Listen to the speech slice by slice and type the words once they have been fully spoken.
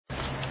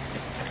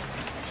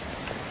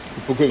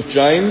The book of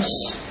James,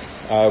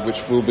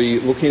 which we'll be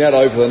looking at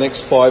over the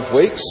next 5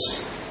 weeks,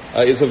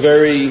 is a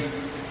very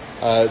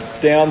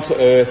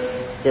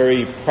down-to-earth,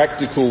 very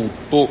practical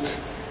book.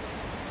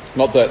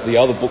 Not that the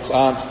other books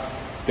aren't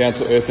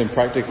down-to-earth and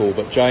practical,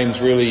 but James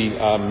really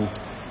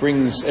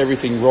brings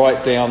everything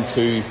right down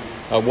to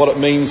what it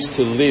means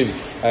to live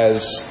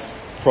as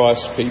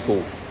Christ's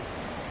people.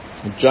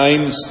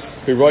 James,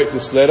 who wrote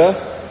this letter,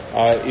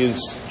 is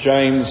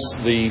James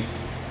the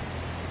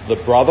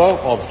brother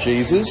of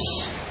Jesus,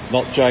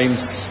 not James,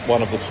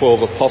 one of the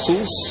 12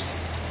 apostles.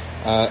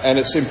 And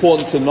it's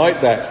important to note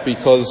that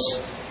because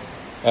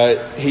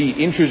he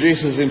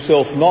introduces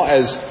himself not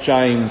as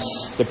James,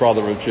 the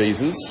brother of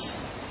Jesus,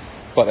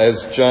 but as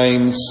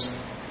James,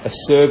 a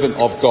servant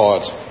of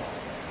God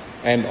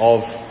and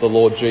of the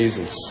Lord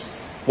Jesus.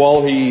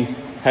 While he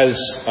has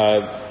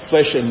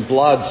flesh and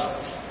blood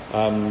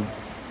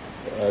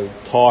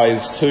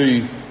ties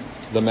to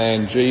the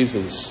man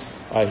Jesus,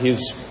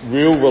 his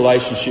real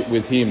relationship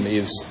with him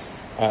is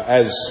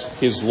as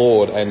his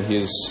Lord and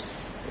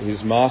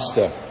his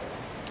Master.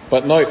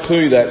 But note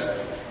too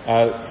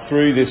that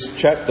through this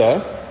chapter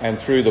and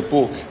through the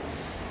book,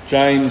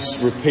 James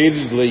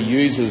repeatedly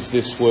uses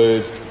this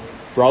word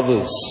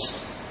brothers,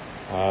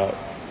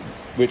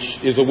 which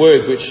is a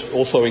word which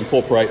also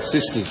incorporates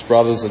sisters,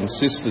 brothers and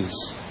sisters.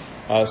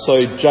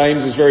 So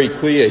James is very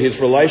clear. His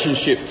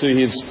relationship to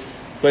his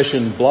flesh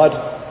and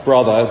blood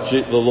brother,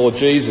 the Lord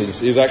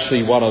Jesus, is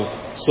actually one of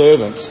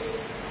servants,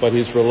 but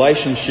his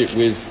relationship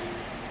with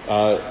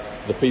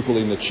the people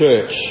in the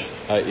church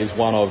is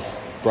one of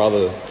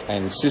brother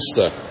and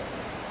sister.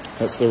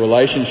 That's the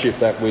relationship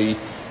that we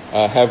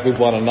have with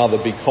one another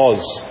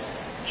because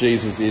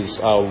Jesus is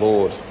our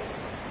Lord.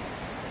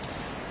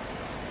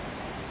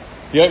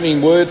 The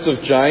opening words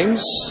of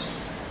James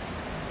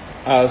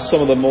are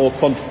some of the more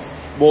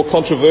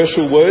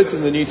controversial words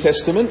in the New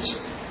Testament.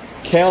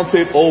 Count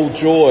it all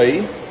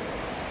joy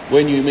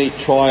when you meet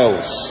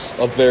trials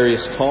of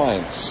various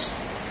kinds.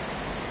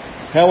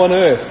 How on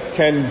earth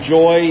can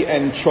joy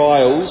and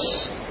trials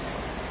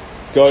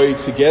go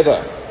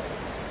together?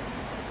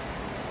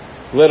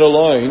 Let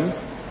alone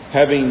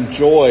having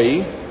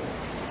joy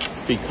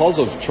because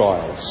of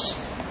trials.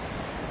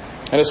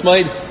 And it's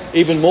made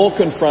even more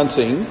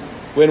confronting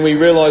when we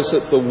realise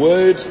that the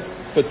word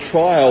for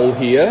trial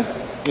here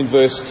in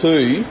verse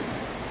 2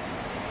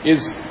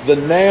 is the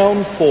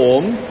noun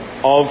form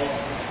of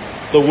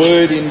the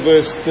word in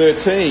verse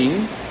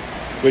 13,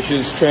 which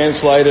is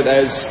translated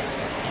as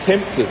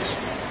tempted.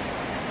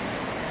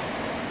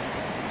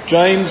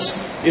 James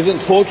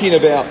isn't talking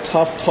about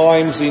tough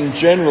times in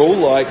general,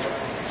 like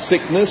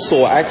sickness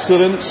or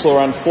accidents or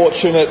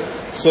unfortunate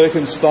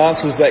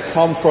circumstances that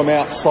come from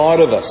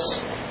outside of us.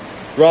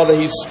 Rather,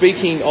 he's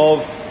speaking of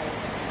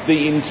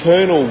the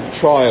internal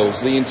trials,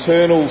 the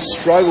internal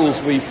struggles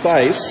we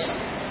face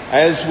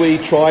as we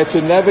try to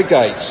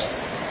navigate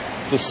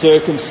the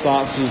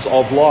circumstances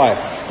of life,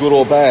 good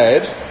or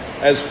bad,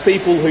 as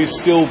people who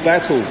still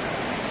battle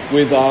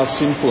with our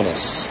sinfulness.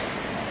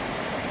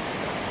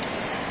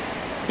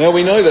 Now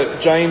we know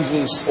that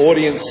James's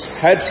audience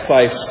had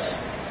faced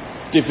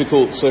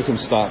difficult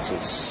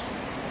circumstances.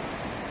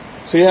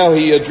 See how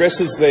he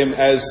addresses them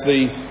as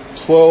the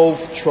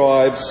 12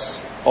 tribes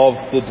of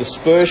the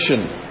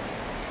dispersion,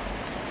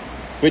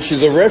 which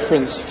is a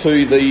reference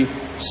to the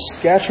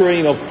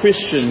scattering of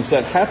Christians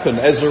that happened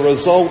as a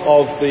result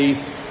of the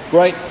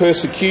great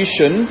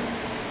persecution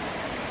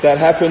that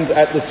happened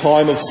at the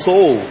time of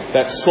Saul,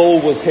 that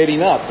Saul was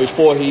heading up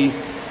before he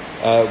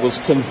was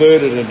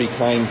converted and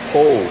became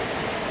Paul.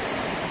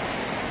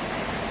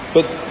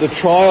 But the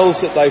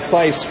trials that they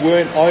faced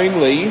weren't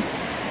only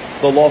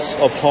the loss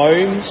of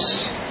homes,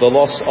 the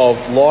loss of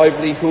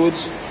livelihood,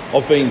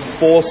 of being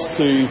forced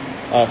to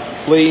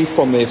flee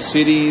from their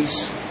cities,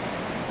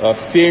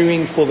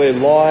 fearing for their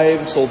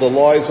lives or the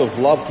lives of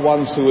loved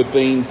ones who had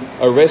been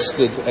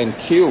arrested and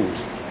killed.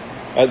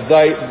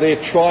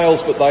 They're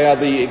trials, but they are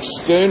the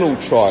external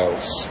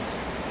trials.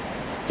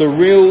 The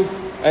real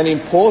and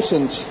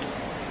important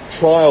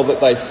trial that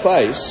they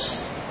faced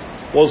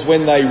was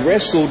when they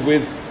wrestled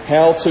with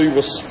how to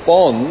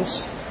respond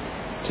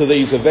to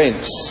these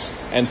events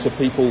and to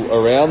people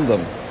around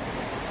them.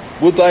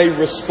 Would they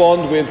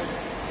respond with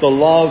the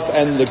love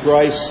and the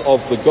grace of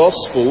the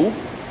gospel,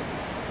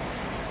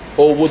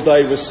 or would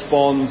they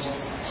respond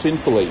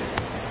sinfully?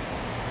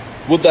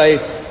 Would they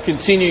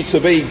continue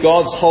to be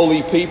God's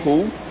holy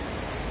people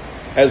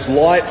as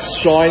lights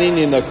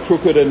shining in a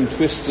crooked and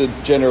twisted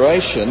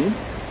generation,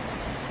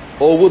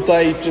 or would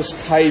they just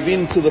cave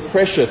into the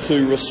pressure to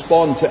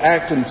respond, to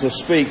act and to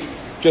speak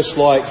just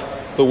like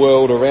the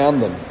world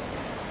around them?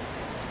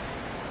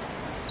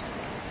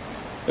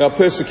 Now,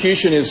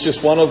 persecution is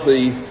just one of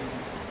the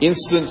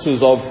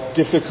instances of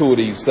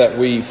difficulties that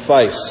we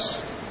face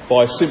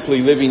by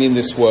simply living in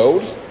this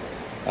world.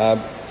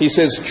 He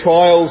says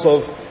trials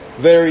of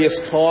various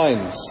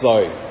kinds,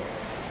 though,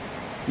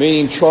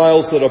 meaning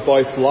trials that are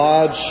both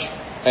large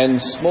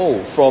and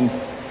small, from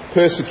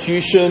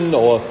persecution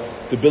or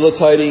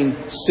debilitating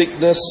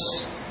sickness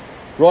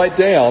right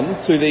down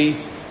to the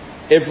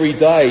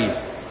everyday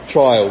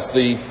trials,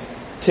 the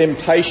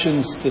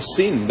temptations to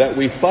sin that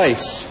we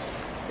face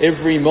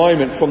every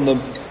moment from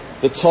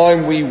the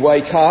time we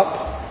wake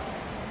up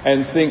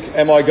and think,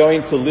 am I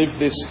going to live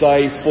this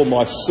day for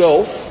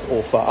myself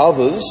or for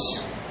others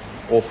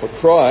or for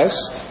Christ,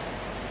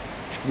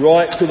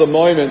 right to the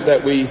moment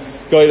that we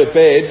go to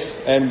bed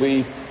and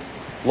we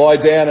lie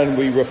down and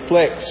we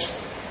reflect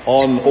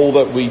on all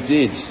that we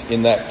did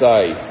in that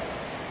day.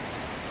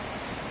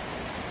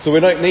 So we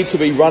don't need to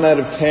be run out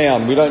of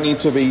town. We don't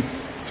need to be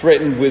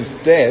threatened with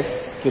death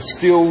to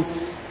still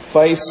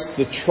face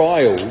the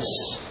trials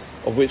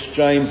of which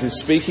James is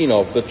speaking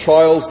of, the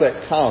trials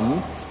that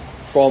come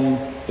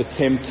from the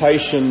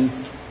temptation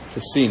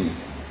to sin.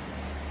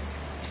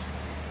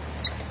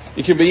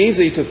 It can be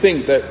easy to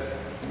think that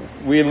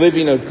we're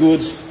living a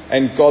good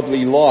and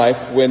godly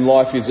life when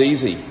life is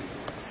easy,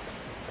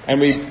 and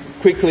we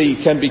quickly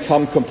can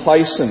become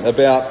complacent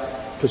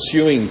about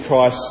pursuing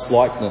Christ's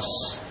likeness.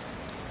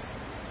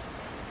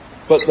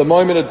 But the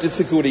moment of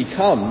difficulty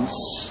comes,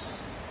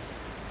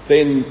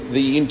 then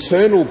the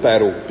internal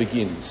battle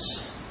begins.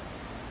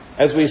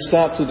 As we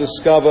start to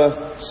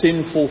discover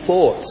sinful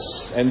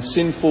thoughts and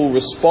sinful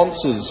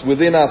responses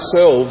within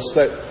ourselves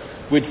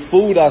that we'd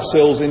fooled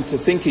ourselves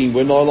into thinking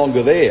were no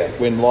longer there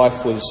when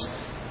life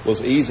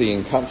was easy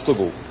and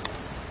comfortable.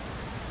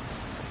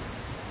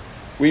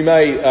 We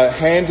may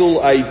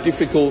handle a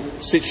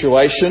difficult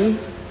situation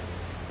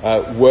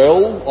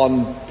well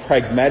on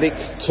pragmatic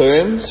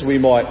terms. We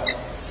might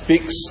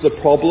fix the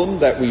problem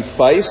that we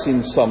face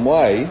in some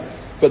way,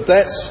 but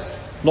that's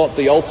not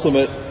the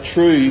ultimate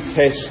true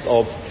test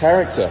of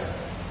character.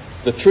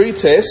 The true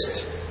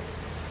test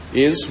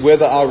is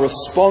whether our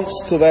response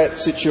to that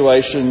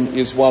situation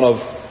is one of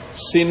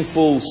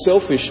sinful,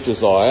 selfish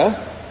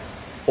desire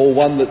or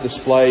one that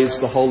displays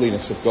the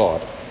holiness of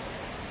God.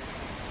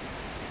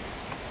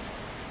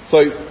 So,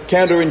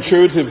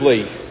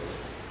 counterintuitively,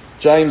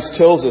 James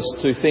tells us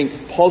to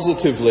think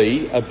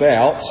positively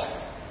about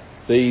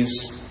these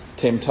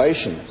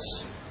temptations.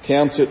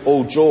 Count it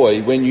all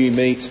joy when you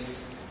meet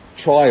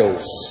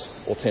trials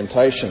or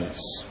temptations.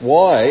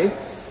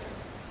 Why?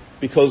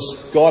 Because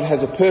God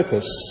has a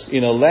purpose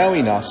in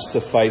allowing us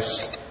to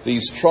face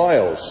these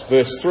trials.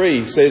 Verse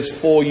 3 says,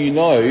 "For you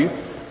know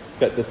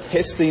that the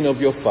testing of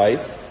your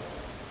faith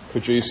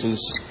produces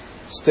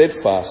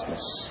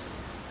steadfastness."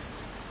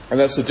 And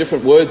that's a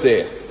different word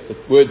there. The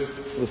word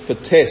for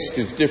test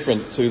is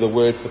different to the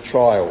word for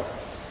trial.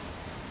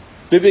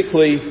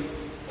 Biblically,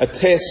 a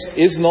test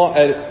is not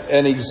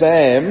an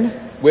exam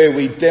where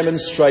we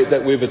demonstrate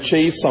that we've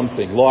achieved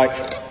something,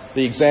 like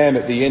the exam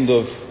at the end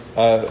of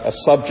a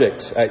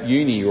subject at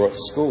uni or at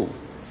school.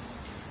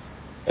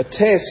 A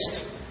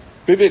test,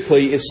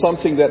 biblically, is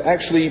something that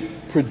actually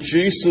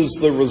produces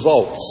the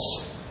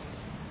results,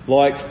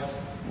 like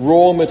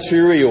raw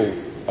material,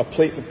 a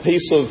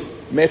piece of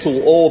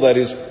metal ore that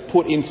is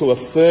put into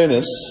a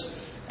furnace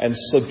and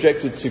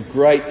subjected to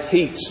great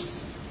heat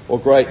or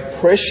great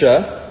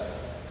pressure,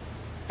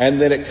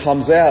 and then it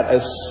comes out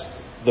as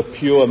the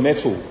pure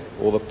metal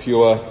or the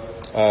pure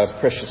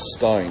precious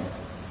stone.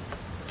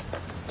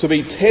 To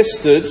be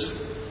tested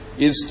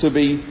is to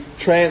be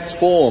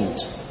transformed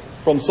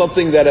from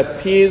something that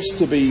appears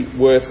to be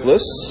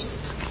worthless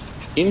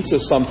into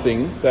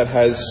something that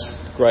has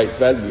great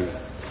value.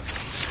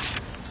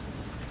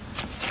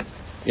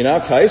 In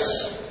our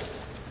case,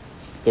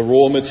 the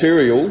raw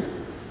material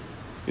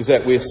is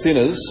that we're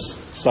sinners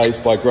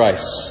saved by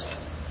grace.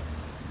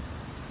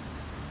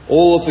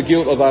 All of the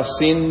guilt of our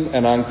sin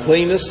and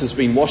uncleanness has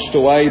been washed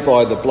away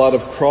by the blood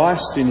of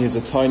Christ in his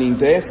atoning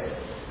death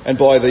and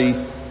by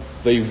the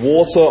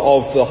water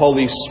of the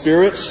Holy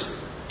Spirit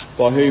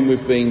by whom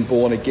we've been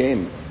born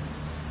again.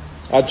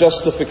 Our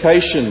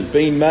justification,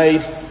 being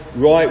made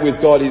right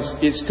with God,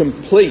 is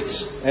complete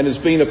and has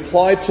been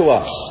applied to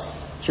us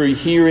through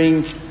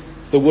hearing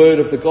the word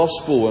of the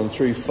gospel and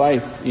through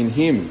faith in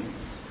him.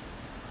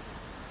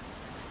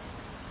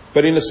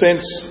 But in a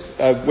sense,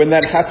 when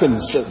that happens,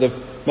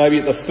 maybe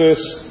at the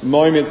first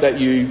moment that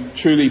you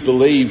truly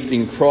believed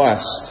in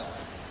Christ,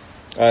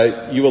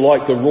 you were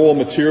like the raw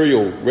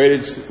material,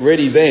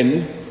 ready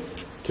then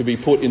to be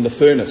put in the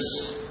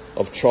furnace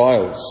of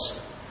trials.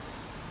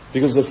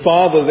 Because the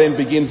Father then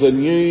begins a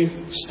new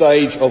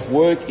stage of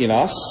work in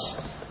us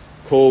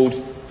called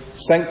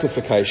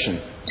sanctification,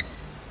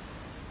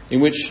 in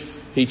which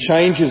he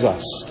changes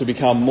us to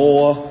become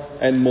more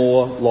and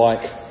more like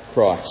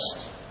Christ.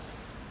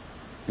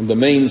 And the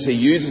means he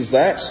uses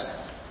that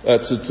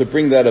to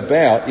bring that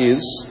about is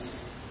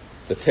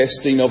the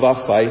testing of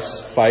our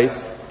faith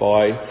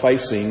by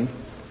facing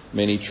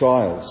many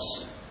trials.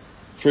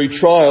 Through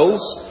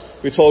trials,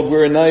 we're told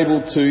we're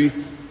enabled to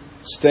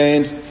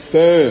stand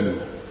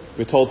firm.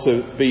 We're told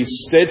to be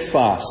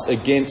steadfast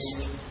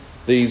against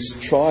these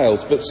trials.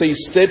 But see,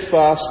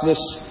 steadfastness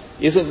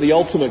isn't the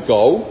ultimate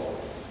goal.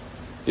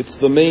 It's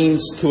the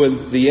means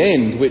to the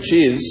end, which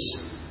is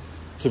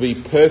to be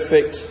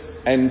perfect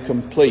and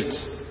complete,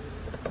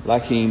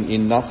 lacking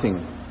in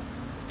nothing.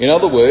 In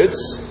other words,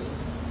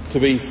 to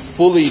be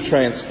fully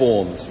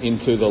transformed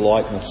into the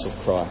likeness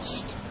of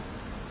Christ.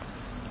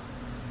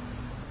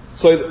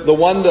 So the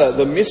wonder,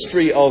 the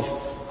mystery of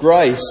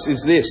grace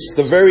is this: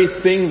 the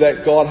very thing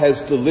that God has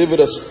delivered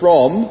us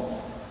from,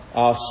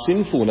 our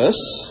sinfulness,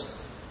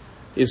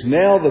 is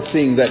now the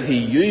thing that he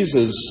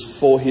uses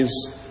for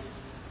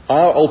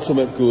our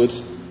ultimate good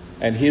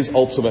and his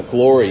ultimate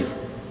glory.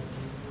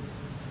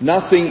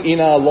 Nothing in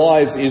our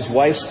lives is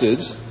wasted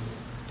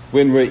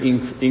when we're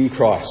in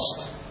Christ.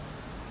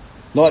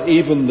 Not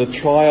even the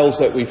trials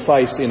that we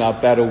face in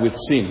our battle with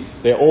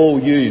sin. They're all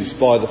used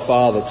by the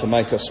Father to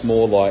make us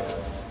more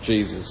like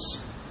Jesus.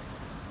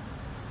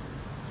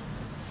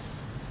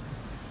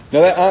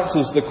 Now that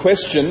answers the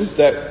question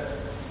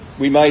that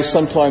we may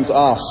sometimes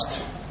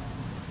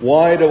ask: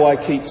 why do I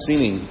keep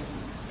sinning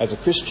as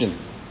a Christian?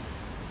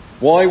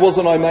 Why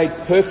wasn't I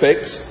made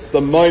perfect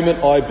the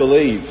moment I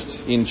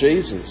believed in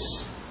Jesus?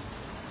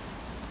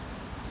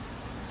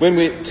 When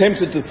we're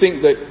tempted to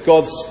think that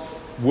God's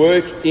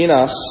work in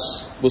us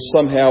was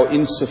somehow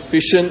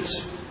insufficient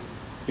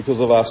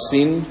because of our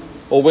sin,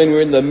 or when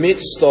we're in the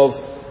midst of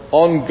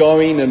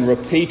ongoing and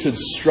repeated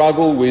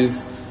struggle with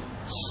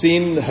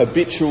sin,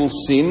 habitual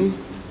sin,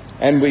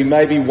 and we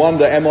maybe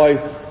wonder, am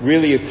I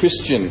really a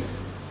Christian?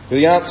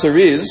 The answer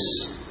is,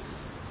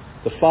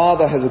 the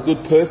Father has a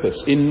good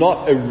purpose in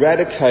not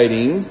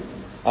eradicating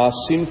our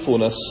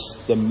sinfulness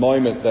the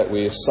moment that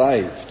we are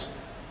saved.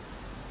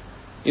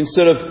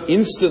 Instead of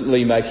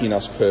instantly making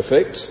us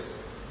perfect,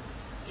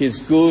 his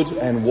good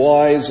and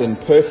wise and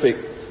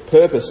perfect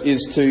purpose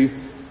is to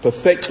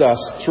perfect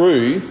us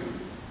through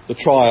the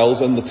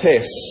trials and the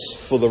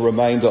tests for the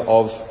remainder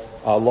of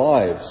our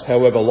lives,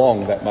 however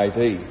long that may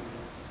be.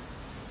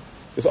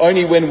 It's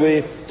only when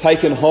we're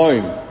taken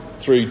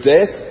home through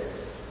death,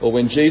 or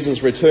when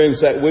Jesus returns,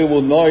 that we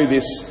will know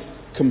this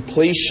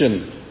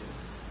completion.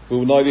 We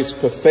will know this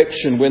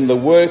perfection, when the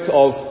work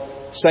of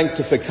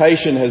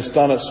sanctification has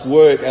done its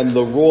work and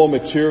the raw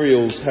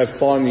materials have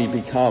finally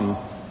become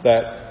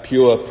that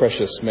pure,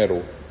 precious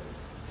metal.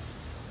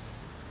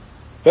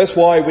 That's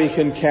why we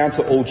can count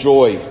it all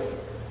joy,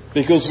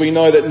 because we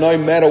know that no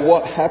matter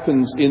what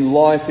happens in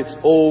life, it's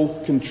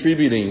all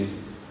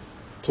contributing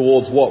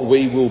towards what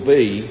we will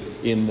be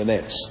in the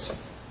next.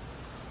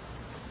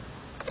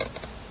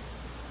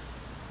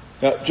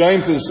 Now,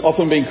 James has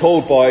often been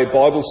called by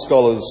Bible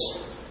scholars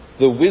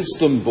the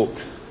wisdom book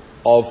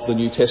of the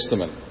New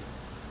Testament.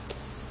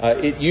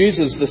 It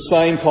uses the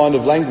same kind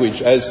of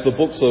language as the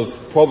books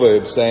of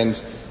Proverbs and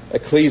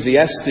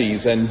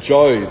Ecclesiastes and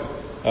Job,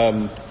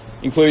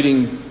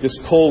 including this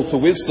call to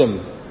wisdom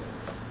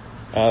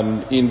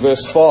in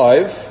verse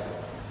 5,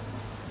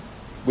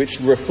 which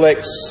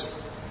reflects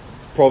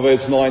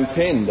Proverbs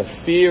 9:10. The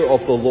fear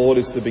of the Lord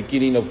is the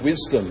beginning of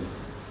wisdom,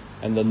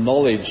 and the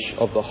knowledge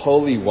of the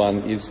Holy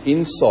One is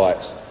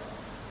insight.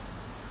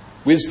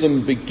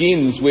 Wisdom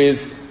begins with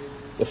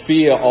the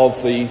fear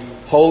of the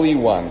Holy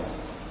One.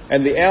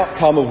 And the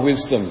outcome of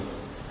wisdom: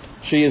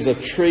 she is a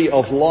tree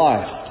of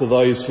life to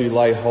those who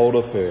lay hold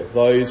of her.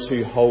 Those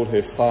who hold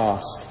her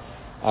fast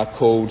are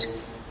called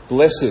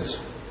blessed.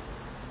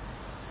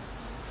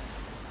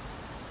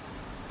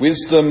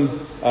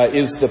 Wisdom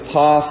is the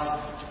path,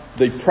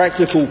 the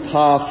practical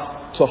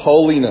path to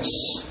holiness.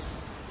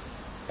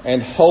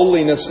 And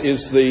holiness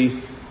is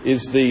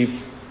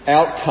the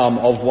outcome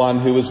of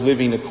one who is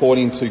living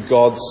according to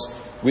God's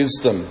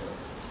wisdom,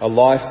 a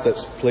life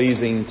that's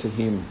pleasing to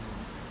him.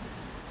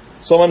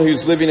 Someone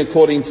who's living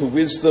according to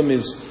wisdom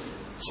is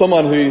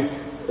someone who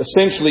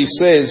essentially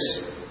says,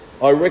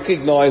 I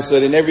recognise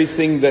that in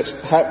everything that's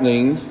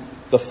happening,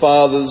 the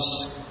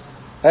Father's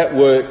at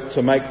work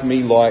to make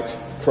me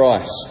like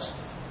Christ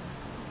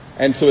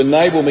and to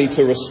enable me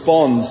to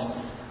respond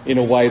in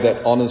a way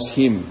that honours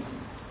him.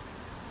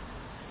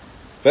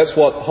 That's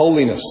what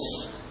holiness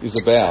is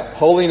about.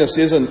 Holiness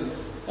isn't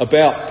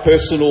about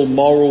personal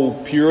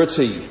moral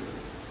purity,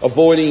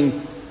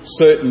 avoiding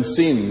certain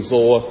sins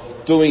or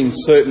doing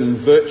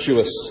certain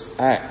virtuous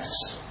acts.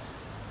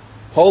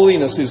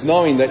 Holiness is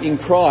knowing that in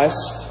Christ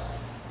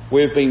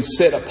we've been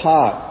set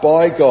apart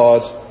by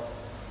God,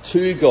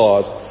 to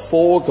God,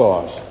 for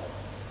God.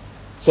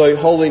 So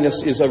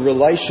holiness is a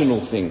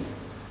relational thing.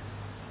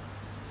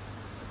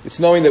 It's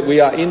knowing that we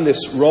are in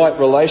this right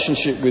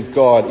relationship with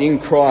God in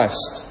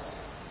Christ.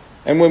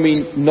 And when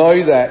we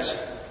know that,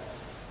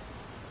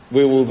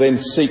 we will then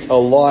seek a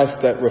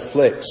life that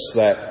reflects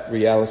that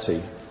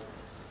reality.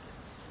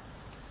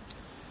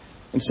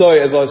 And so,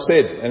 as I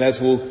said, and as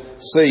we'll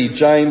see,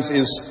 James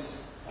is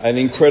an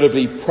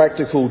incredibly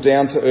practical,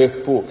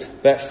 down-to-earth book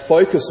that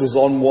focuses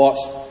on what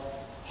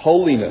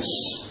holiness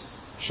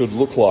should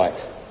look like.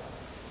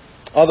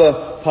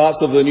 Other parts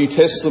of the New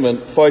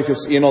Testament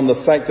focus in on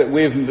the fact that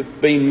we've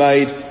been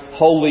made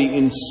holy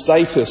in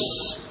status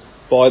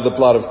by the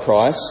blood of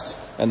Christ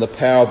and the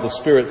power of the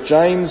Spirit.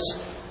 James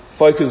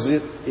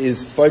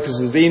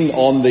focuses in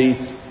on the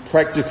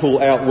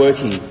practical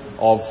outworking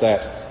of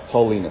that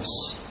holiness.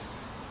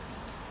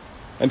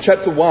 And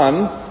chapter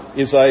 1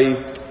 is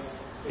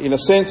in a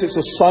sense, it's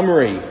a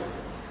summary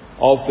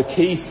of the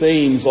key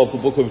themes of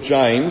the book of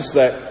James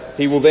that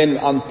he will then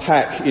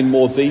unpack in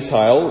more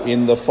detail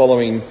in the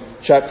following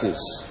chapters.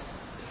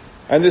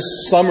 And this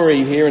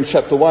summary here in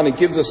chapter 1, it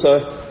gives us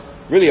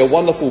really a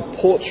wonderful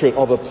portrait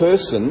of a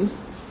person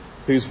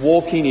who's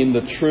walking in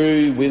the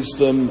true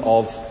wisdom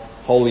of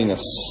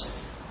holiness.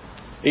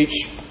 Each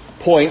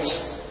point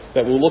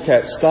that we'll look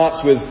at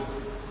starts with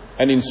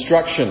an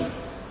instruction.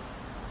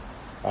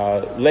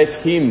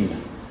 Let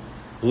him,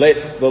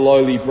 let the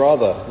lowly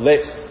brother,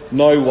 let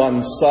no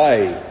one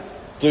say,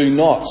 do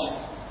not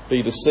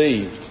be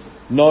deceived,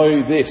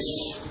 know this,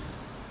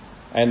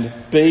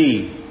 and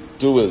be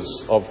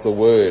doers of the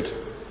word.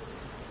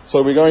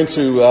 So we're going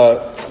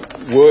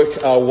to work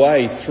our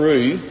way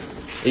through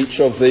each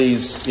of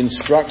these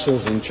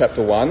instructions in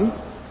chapter 1.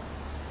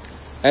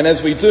 And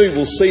as we do,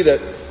 we'll see that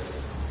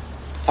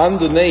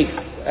underneath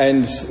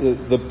and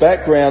the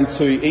background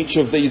to each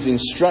of these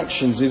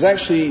instructions is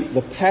actually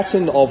the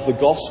pattern of the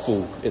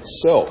gospel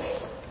itself.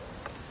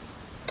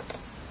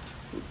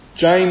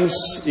 James,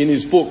 in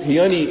his book, he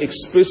only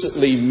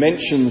explicitly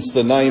mentions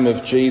the name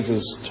of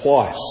Jesus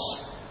twice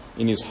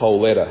in his whole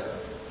letter.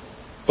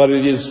 But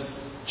it is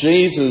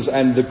Jesus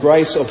and the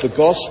grace of the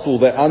gospel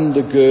that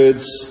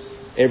undergirds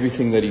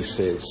everything that he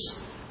says.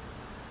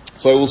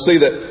 So we'll see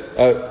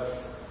that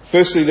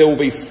firstly, there will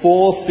be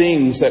 4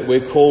 things that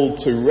we're called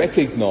to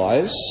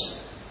recognise,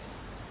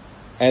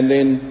 and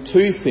then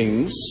 2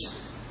 things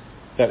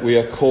that we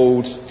are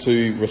called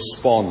to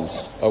respond,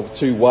 or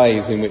 2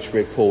 ways in which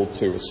we're called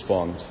to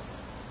respond.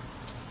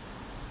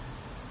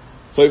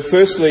 So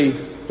firstly,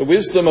 the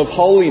wisdom of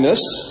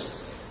holiness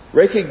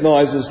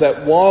recognises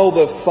that while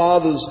the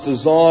Father's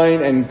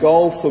design and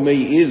goal for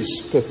me is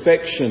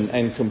perfection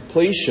and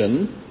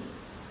completion,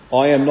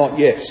 I am not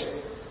yet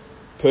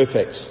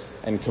perfect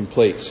and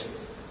complete.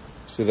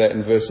 See that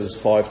in verses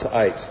 5 to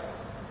 8.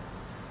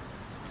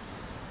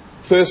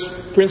 First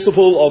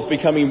principle of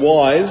becoming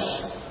wise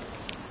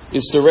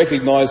is to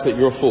recognise that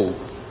you're a fool.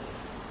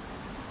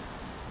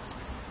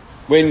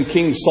 When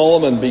King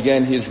Solomon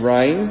began his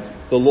reign,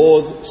 the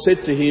Lord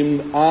said to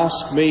him,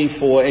 "Ask me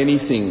for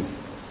anything."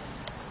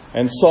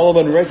 And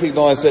Solomon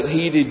recognised that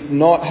he did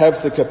not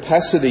have the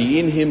capacity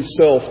in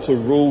himself to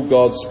rule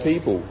God's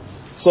people.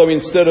 So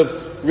instead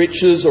of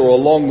riches or a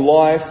long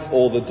life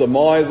or the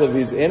demise of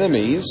his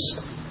enemies,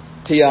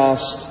 he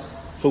asked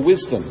for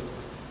wisdom.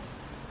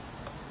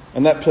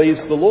 And that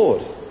pleased the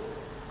Lord,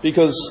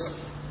 because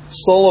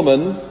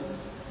Solomon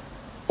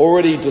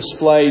already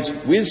displayed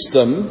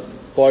wisdom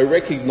by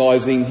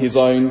recognising his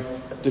own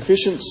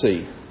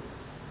deficiency.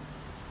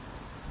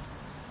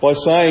 By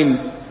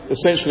saying,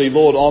 essentially,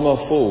 "Lord, I'm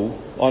a fool,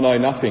 I know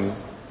nothing,"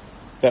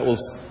 that was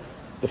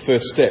the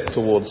first step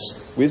towards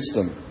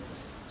wisdom.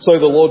 So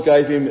the Lord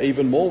gave him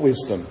even more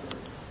wisdom,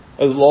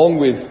 along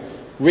with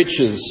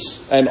riches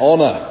and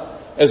honour,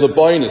 as a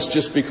bonus,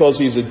 just because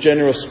he's a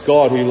generous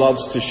God who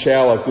loves to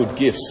shower good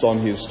gifts on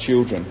his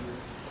children.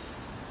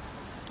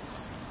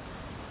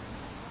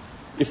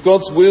 If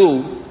God's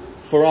will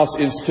for us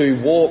is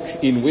to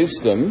walk in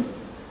wisdom,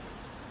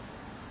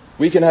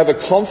 we can have a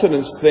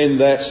confidence then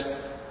that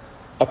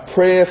a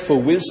prayer for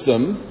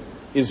wisdom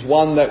is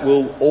one that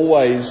will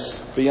always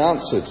be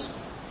answered.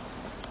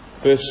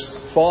 Verse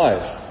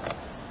 5.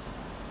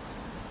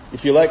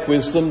 If you lack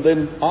wisdom,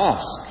 then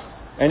ask.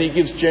 And he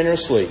gives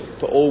generously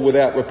to all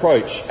without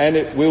reproach, and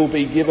it will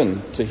be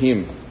given to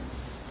him.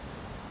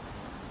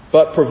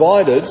 But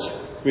provided,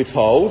 we're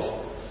told,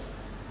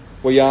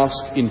 we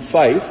ask in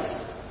faith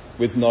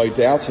with no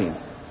doubting.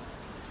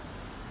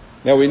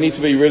 Now we need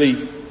to be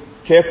really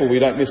careful we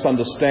don't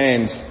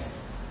misunderstand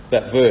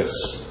that verse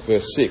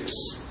 6.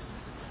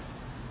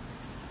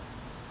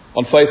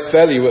 On face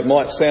value, it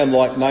might sound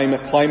like name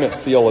it, claim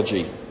it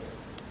theology.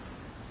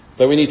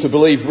 That we need to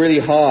believe really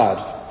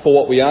hard for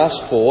what we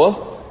ask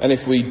for, and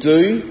if we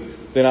do,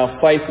 then our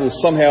faith will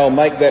somehow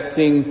make that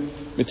thing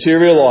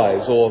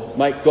materialise or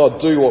make God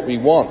do what we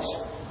want.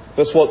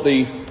 That's what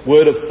the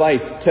word of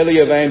faith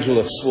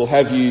televangelists will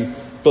have you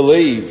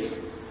believe.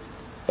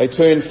 They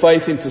turn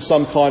faith into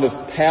some kind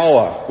of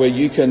power where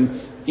you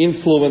can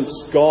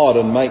influence God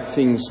and make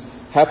things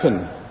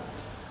happen.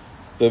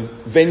 The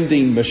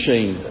vending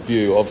machine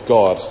view of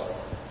God.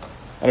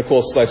 And of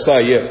course they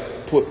say,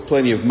 put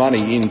plenty of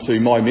money into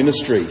my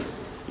ministry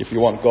if you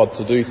want God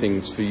to do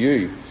things for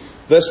you.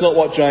 That's not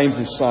what James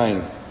is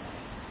saying.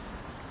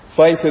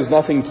 Faith has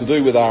nothing to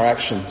do with our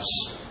actions.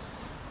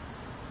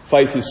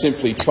 Faith is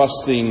simply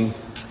trusting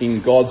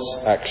in God's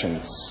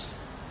actions.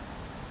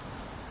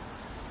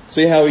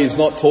 See how he's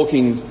not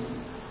talking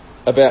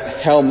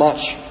about how much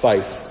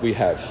faith we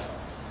have.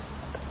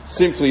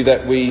 Simply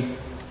that we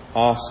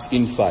ask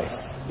in faith,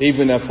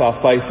 even if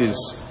our faith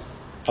is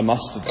a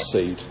mustard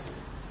seed.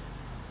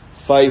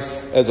 Faith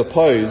as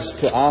opposed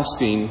to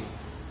asking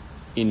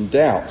in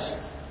doubt.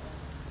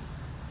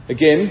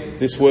 Again,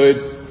 this word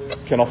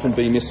can often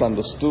be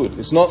misunderstood.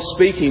 It's not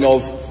speaking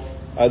of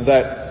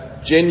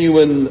that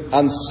genuine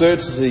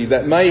uncertainty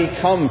that may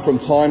come from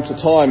time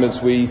to time as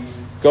we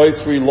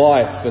go through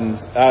life and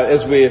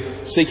as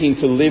we're seeking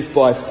to live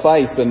by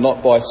faith and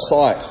not by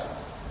sight.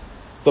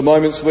 The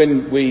moments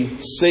when we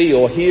see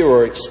or hear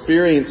or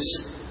experience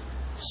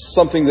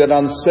something that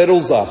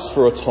unsettles us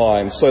for a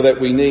time so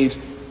that we need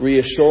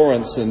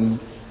reassurance and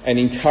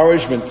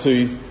encouragement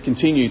to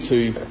continue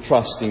to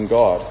trust in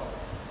God.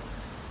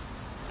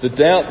 The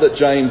doubt that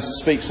James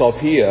speaks of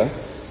here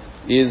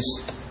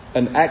is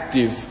an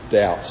active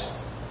doubt.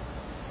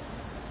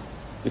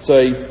 It's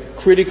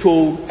a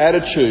critical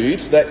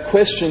attitude that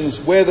questions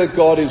whether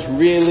God is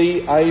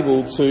really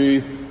able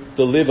to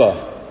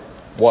deliver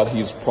what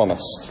He's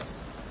promised.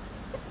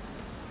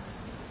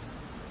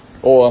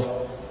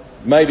 Or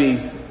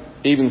maybe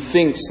even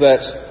thinks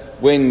that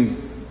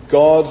when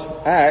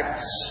God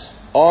acts,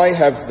 I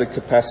have the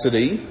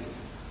capacity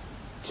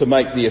to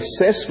make the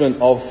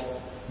assessment of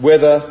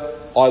whether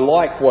I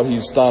like what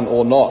He's done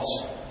or not,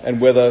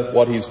 and whether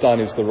what He's done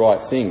is the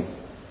right thing.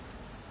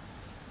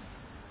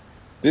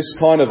 This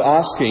kind of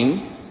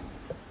asking,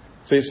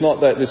 see, it's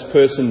not that this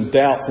person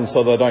doubts and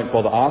so they don't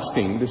bother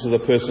asking. This is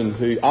a person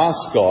who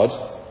asks God,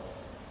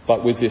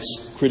 but with this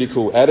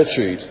critical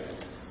attitude.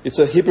 It's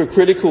a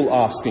hypocritical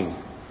asking.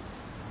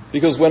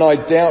 Because when I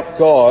doubt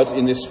God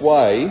in this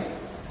way,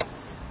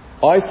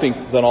 I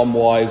think that I'm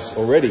wise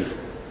already.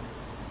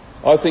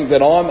 I think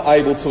that I'm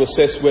able to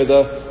assess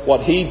whether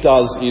what He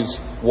does is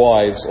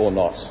wise or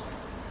not.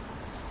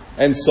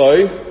 And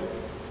so,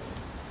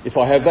 if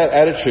I have that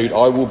attitude,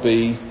 I will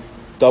be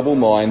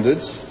double-minded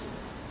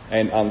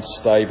and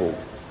unstable.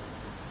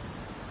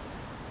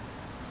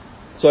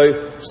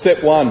 So,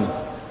 step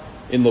one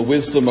in the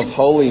wisdom of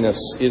holiness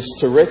is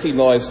to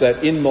recognise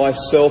that in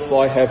myself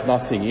I have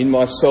nothing. In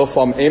myself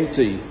I'm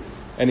empty.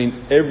 And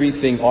in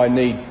everything I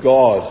need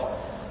God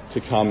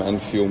to come and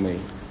fill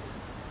me.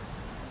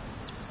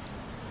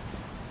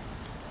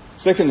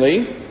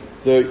 Secondly,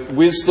 the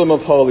wisdom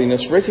of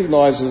holiness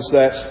recognises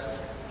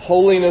that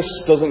holiness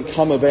doesn't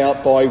come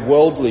about by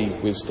worldly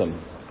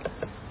wisdom.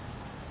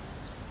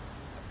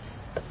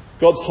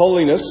 God's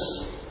holiness,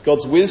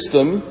 God's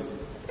wisdom,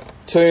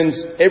 turns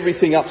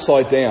everything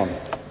upside down.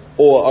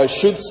 Or I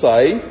should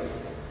say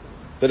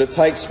that it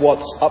takes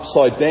what's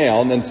upside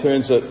down and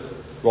turns it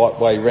right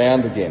way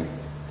round again.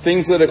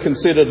 Things that are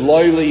considered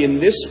lowly in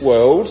this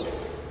world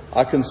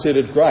are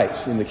considered great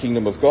in the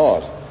kingdom of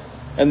God.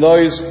 And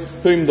those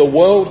whom the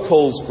world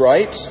calls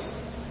great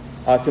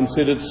are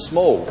considered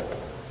small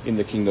in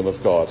the kingdom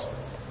of God.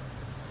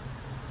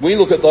 We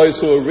look at those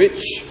who are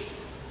rich,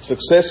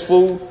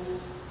 successful,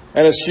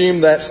 and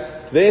assume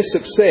that their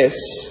success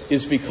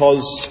is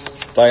because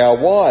they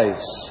are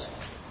wise.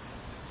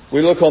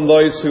 We look on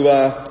those who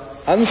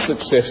are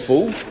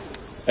unsuccessful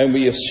and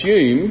we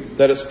assume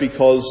that it's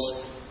because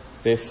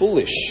they're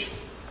foolish.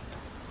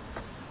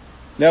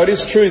 Now, it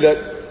is true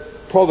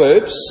that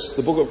Proverbs,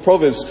 the book of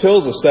Proverbs,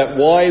 tells us that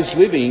wise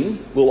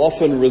living will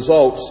often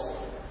result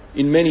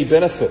in many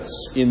benefits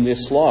in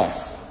this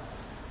life.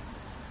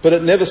 But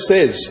it never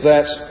says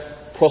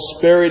that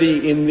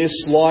prosperity in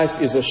this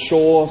life is a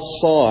sure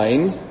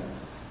sign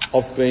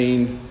of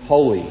being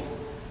holy.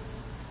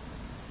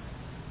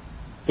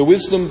 The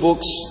wisdom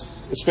books,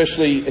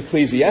 especially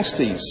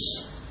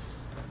Ecclesiastes,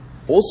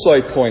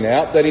 also point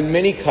out that in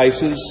many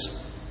cases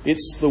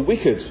it's the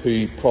wicked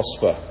who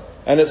prosper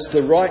and it's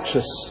the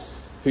righteous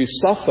who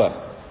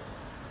suffer.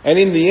 And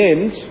in the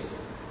end,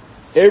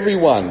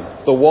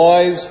 everyone, the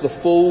wise, the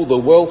fool, the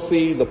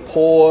wealthy, the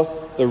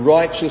poor, the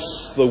righteous,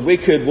 the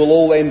wicked, will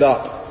all end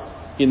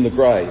up in the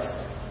grave.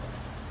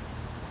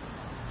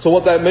 So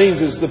what that means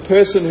is the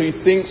person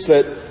who thinks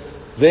that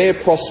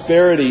their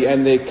prosperity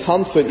and their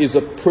comfort is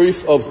a proof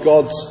of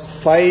God's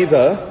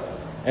favour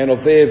and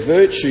of their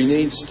virtue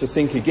needs to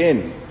think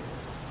again.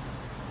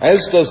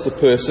 As does the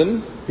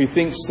person who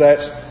thinks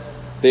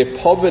that their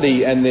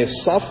poverty and their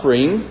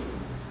suffering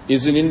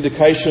is an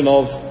indication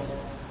of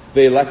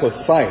their lack of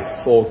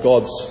faith or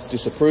God's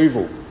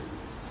disapproval.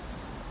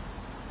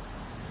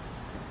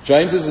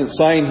 James isn't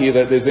saying here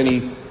that there's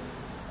any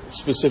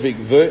specific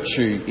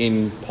virtue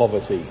in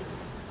poverty.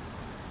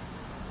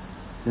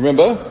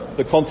 Remember,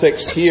 the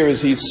context here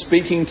is he's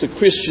speaking to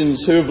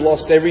Christians who have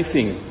lost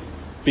everything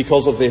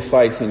because of their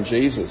faith in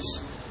Jesus.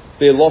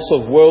 Their loss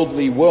of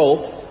worldly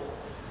wealth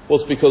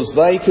was because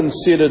they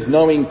considered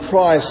knowing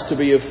Christ to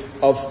be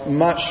of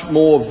much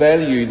more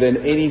value than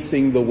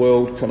anything the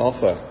world can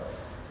offer.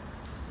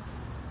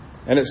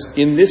 And it's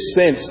in this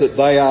sense that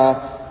they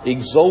are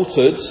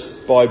exalted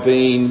by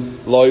being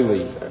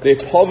lowly. Their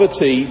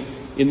poverty,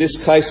 in this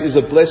case, is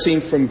a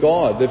blessing from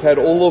God. They've had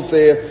all of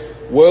their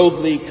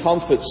worldly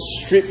comforts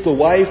stripped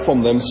away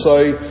from them,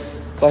 so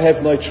they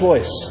have no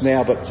choice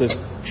now but to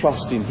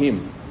trust in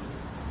Him.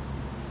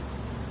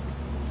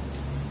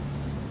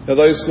 Now,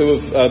 those who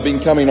have been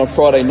coming on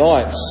Friday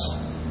nights,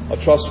 I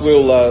trust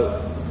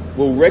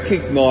will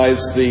recognise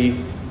the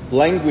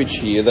language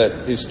here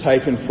that is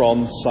taken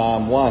from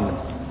Psalm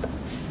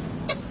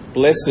 1.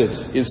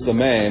 Blessed is the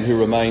man who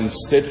remains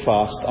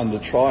steadfast under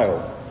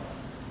trial,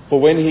 for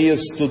when he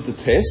has stood the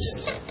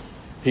test,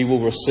 he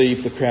will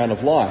receive the crown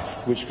of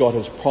life, which God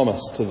has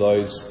promised to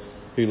those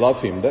who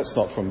love Him. That's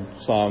not from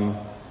Psalm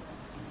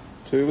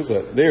 2, is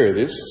it? There it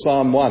is,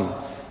 Psalm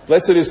 1.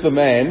 Blessed is the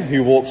man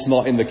who walks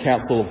not in the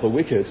counsel of the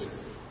wicked,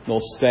 nor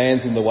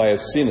stands in the way of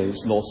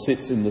sinners, nor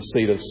sits in the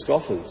seat of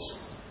scoffers.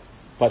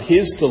 But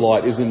his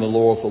delight is in the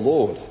law of the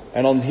Lord,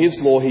 and on his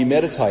law he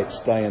meditates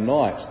day and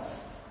night.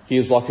 He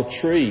is like a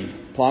tree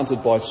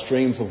planted by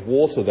streams of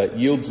water that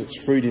yields its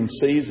fruit in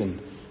season,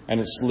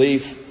 and its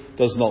leaf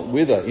does not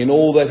wither. In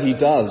all that he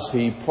does,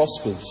 he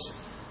prospers.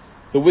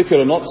 The wicked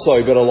are not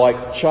so, but are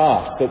like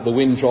chaff that the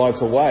wind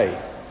drives away.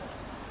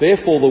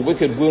 Therefore the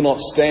wicked will not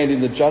stand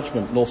in the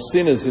judgment, nor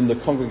sinners in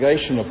the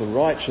congregation of the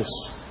righteous.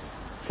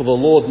 For the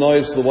Lord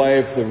knows the way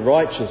of the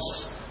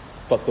righteous,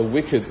 but the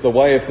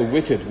way of the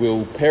wicked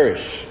will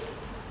perish.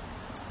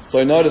 So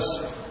notice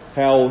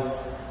how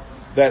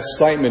that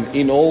statement,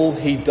 in all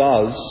he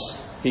does,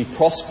 he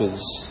prospers,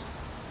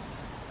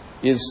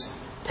 is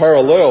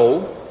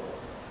parallel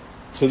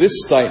to this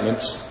statement,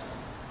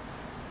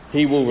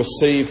 he will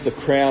receive the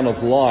crown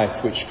of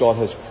life which God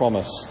has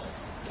promised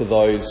to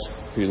those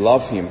who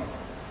love him.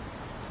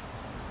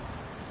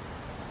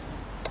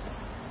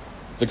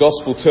 The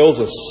Gospel tells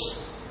us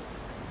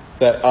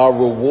that our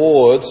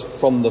reward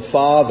from the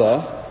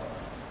Father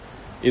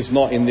is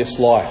not in this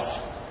life.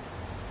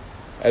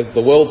 As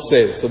the world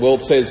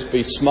says,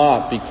 be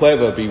smart, be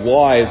clever, be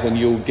wise, and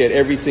you'll get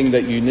everything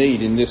that you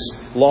need in this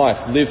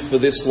life. Live for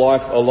this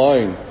life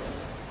alone.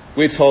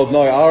 We're told,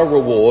 no, our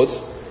reward,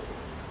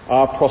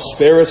 our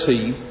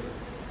prosperity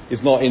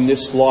is not in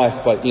this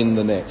life, but in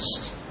the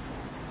next.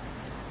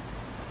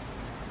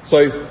 So,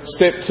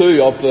 step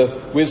 2 of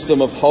the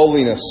wisdom of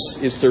holiness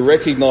is to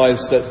recognise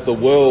that the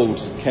world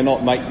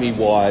cannot make me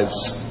wise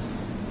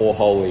or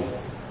holy.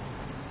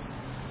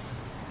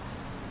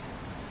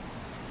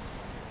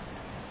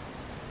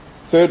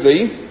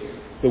 Thirdly,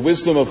 the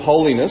wisdom of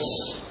holiness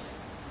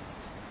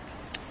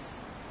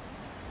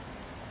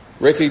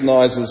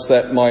recognises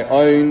that my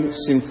own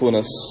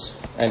sinfulness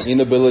and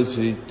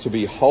inability to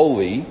be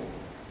holy,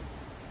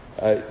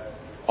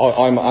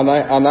 I'm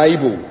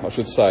unable, I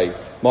should say.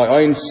 My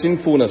own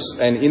sinfulness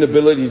and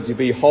inability to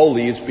be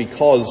holy is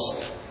because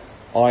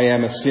I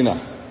am a sinner.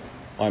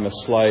 I'm a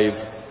slave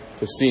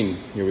to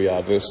sin. Here we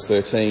are, verse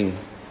 13.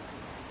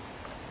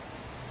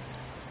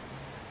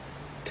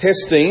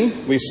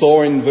 Testing, we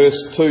saw in verse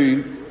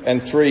 2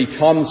 and 3,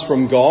 comes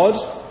from God.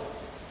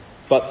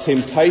 But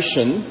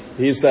temptation,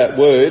 here's that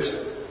word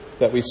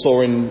that we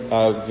saw in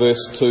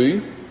verse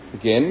 2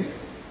 again.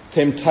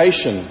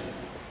 Temptation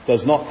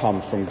does not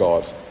come from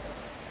God.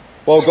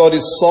 While God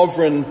is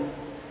sovereign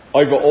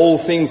over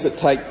all things that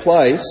take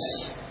place,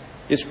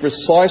 it's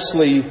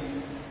precisely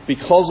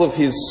because of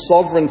his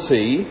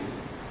sovereignty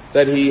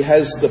that he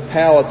has the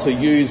power to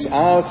use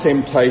our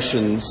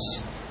temptations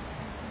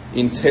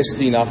in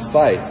testing our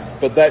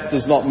faith. But that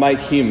does not make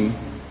him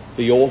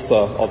the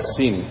author of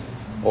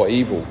sin or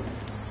evil.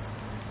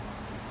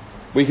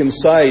 We can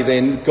say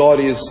then, God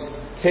is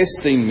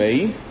testing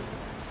me,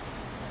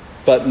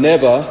 but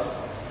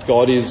never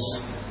God is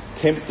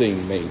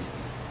tempting me.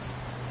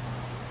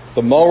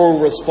 The moral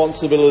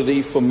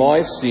responsibility for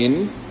my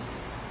sin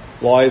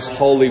lies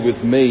wholly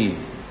with me.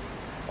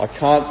 I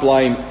can't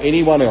blame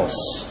anyone else,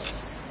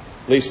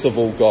 least of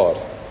all God.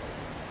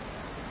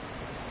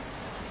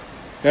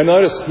 Now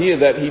notice here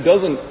that he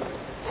doesn't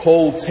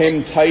call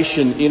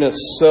temptation in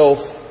itself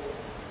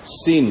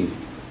sin.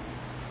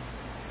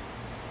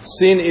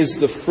 Sin is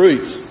the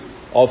fruit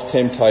of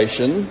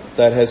temptation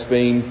that has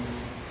been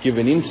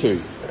given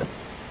into.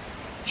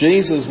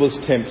 Jesus was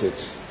tempted.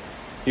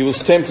 He was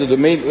tempted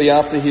immediately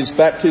after his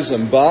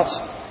baptism, but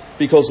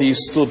because he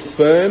stood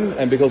firm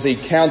and because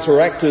he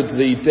counteracted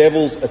the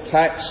devil's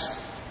attacks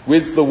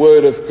with the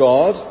word of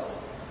God,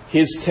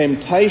 his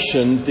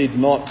temptation did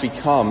not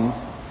become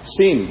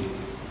sin.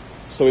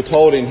 So we're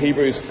told in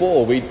Hebrews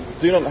 4, we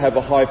do not have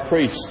a high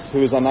priest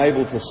who is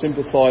unable to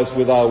sympathise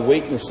with our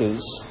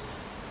weaknesses,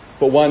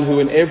 but one who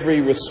in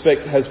every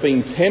respect has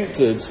been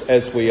tempted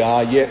as we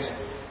are, yet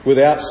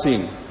without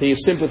sin.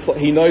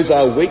 He knows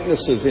our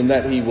weaknesses in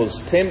that he was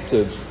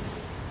tempted,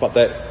 but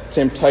that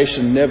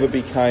temptation never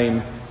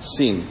became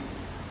sin.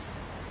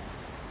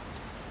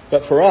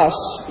 But for us,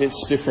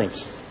 it's different.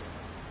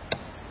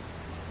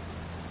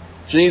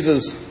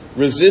 Jesus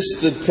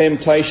resisted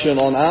temptation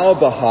on our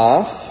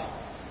behalf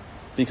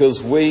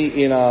because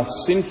we, in our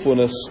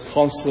sinfulness,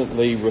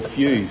 constantly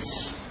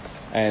refuse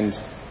and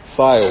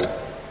fail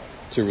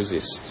to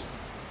resist.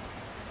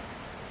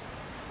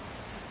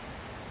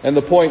 And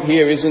the point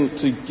here isn't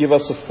to give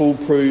us a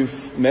foolproof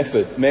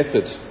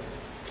method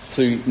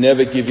to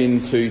never give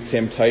in to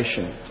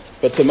temptation,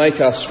 but to make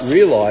us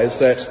realise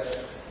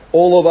that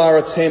all of our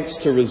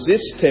attempts to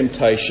resist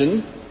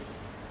temptation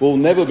will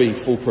never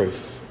be foolproof.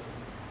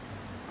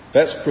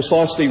 That's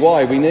precisely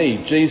why we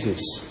need Jesus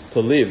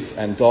to live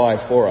and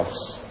die for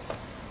us.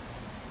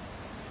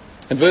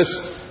 And verse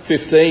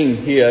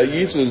 15 here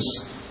uses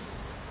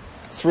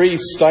 3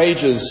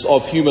 stages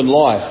of human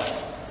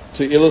life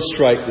to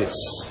illustrate this.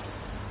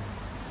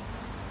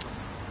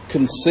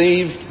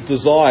 Conceived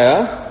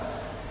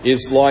desire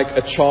is like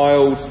a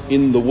child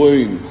in the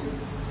womb,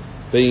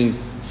 being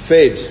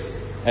fed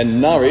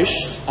and nourished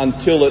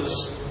until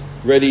it's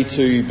ready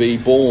to be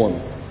born.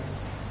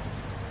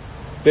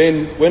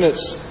 Then when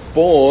it's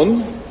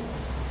born,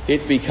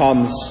 it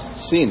becomes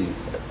sin.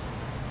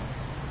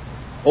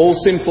 All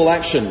sinful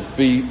action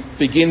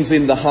begins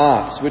in the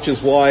heart, which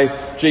is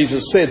why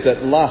Jesus said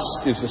that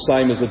lust is the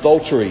same as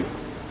adultery,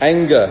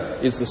 anger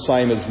is the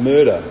same as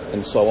murder,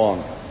 and so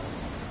on.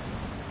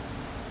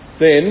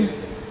 Then,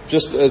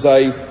 just as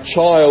a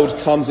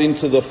child comes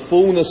into the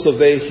fullness of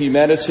their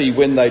humanity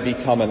when they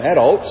become an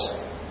adult,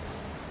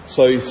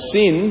 so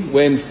sin,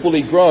 when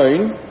fully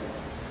grown,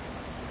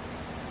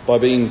 by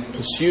being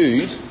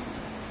pursued,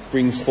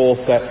 brings forth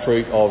that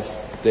fruit of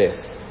death.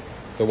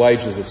 The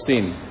wages of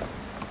sin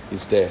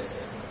is death.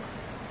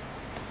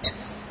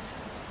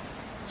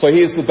 So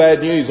here's the bad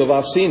news of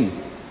our sin.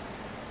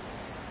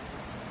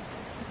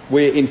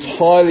 We're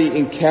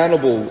entirely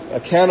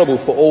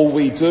accountable for all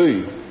we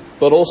do,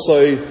 but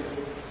also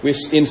we're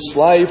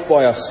enslaved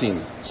by our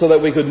sin, so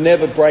that we could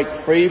never break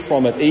free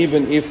from it,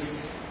 even if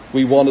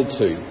we wanted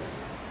to.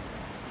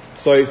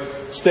 So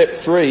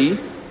step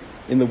 3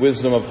 in the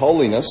wisdom of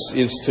holiness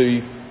is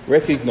to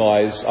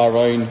recognise our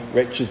own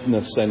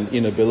wretchedness and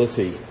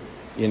inability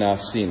in our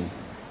sin.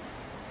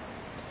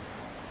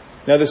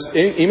 Now, this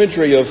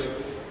imagery of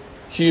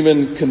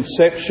human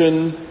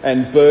conception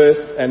and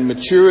birth and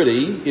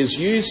maturity is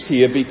used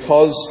here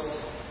because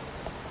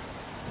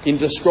in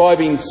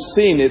describing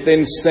sin, it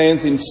then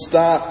stands in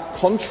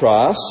stark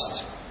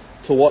contrast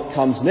to what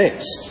comes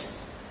next,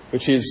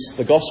 which is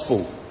the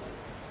gospel.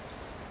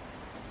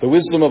 The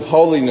wisdom of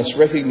holiness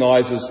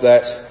recognises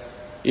that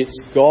it's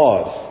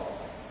God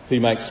who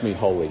makes me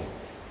holy.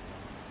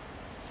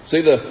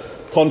 See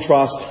the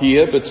contrast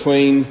here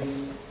between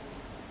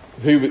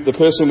the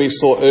person we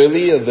saw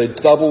earlier, the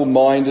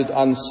double-minded,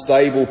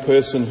 unstable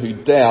person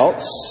who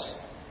doubts,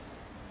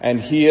 and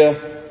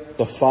here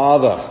the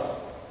Father,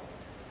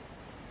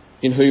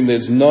 in whom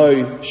there's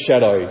no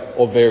shadow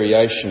or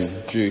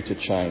variation due to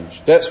change.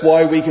 That's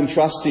why we can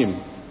trust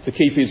Him to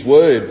keep His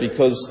word,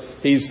 because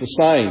He's the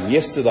same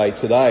yesterday,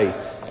 today,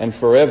 and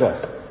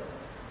forever.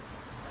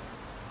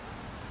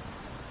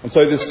 And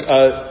so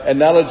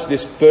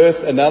this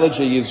birth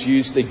analogy is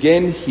used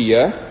again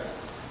here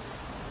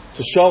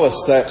to show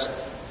us that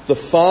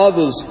the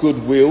Father's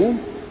goodwill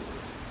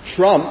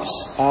trumps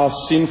our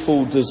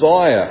sinful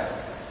desire,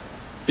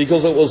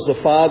 because it was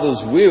the Father's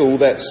will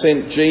that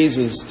sent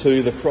Jesus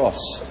to the cross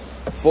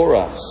for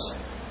us.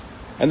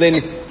 And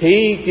then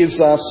He gives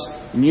us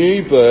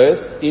new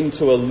birth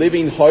into a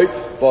living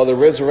hope by the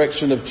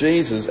resurrection of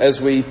Jesus as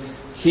we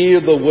hear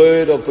the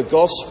word of the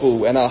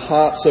gospel and our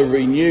hearts are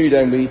renewed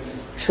and we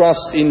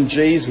trust in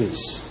Jesus.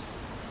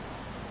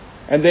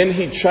 And then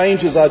He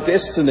changes our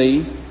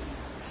destiny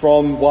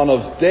from one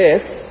of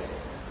death,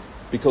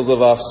 because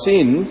of our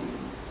sin,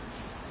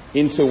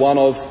 into one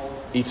of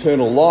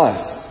eternal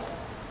life,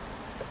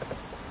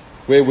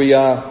 where we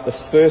are the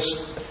first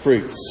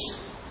fruits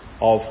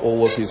of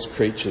all of His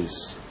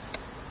creatures.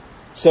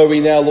 So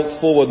we now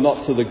look forward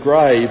not to the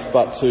grave,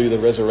 but to the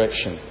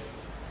resurrection.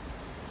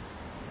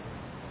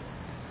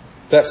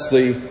 That's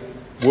the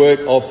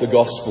work of the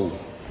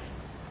gospel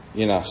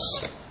in us.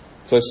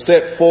 So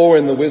step 4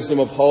 in the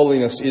wisdom of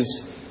holiness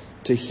is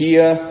to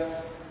hear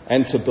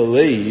and to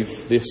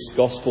believe this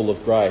gospel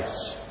of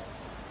grace,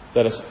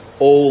 that it's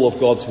all of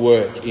God's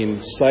work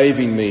in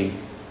saving me,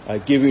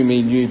 giving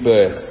me new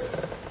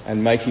birth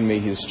and making me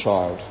His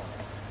child.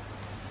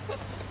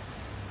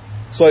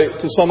 So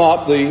to sum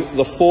up,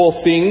 the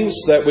 4 things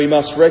that we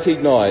must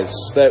recognise: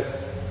 that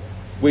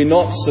we're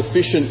not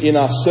sufficient in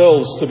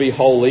ourselves to be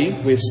holy,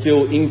 we're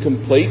still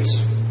incomplete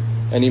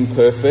and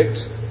imperfect;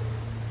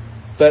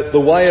 that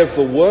the way of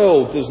the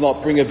world does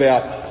not bring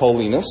about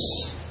holiness;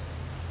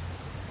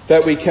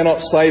 that we cannot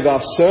save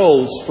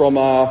ourselves from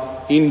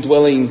our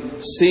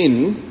indwelling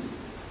sin;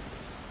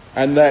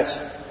 and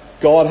that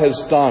God has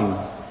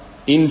done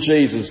in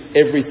Jesus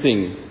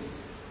everything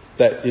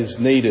that is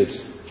needed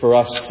for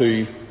us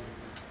to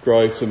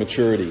grow to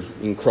maturity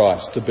in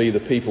Christ, to be the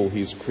people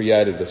He's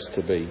created us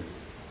to be.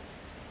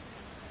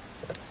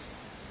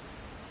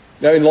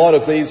 Now, in light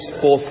of these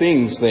 4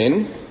 things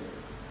then,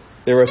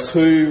 there are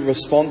 2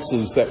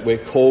 responses that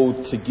we're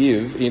called to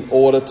give in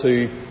order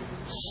to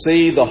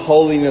see the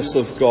holiness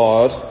of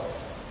God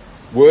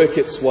work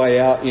its way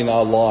out in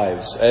our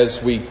lives as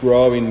we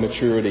grow in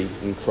maturity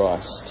in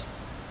Christ.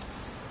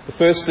 The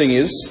first thing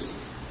is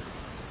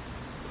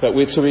that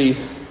we're to be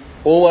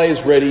always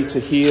ready to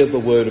hear the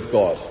word of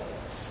God.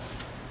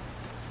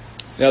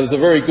 Now, there's a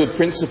very good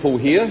principle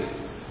here.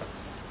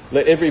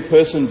 Let every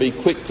person be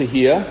quick to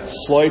hear,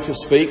 slow to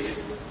speak,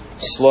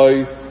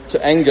 slow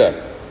to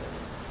anger.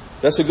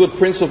 That's a good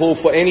principle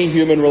for any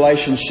human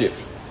relationship.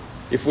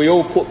 If we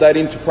all put that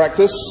into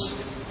practice,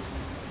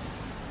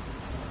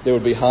 there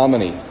would be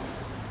harmony.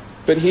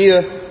 But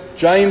here,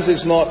 James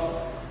is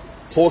not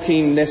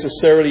talking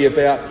necessarily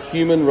about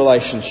human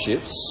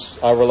relationships,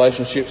 our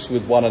relationships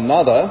with one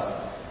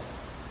another,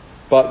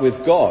 but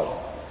with God.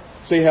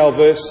 See how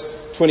verse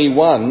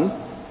 21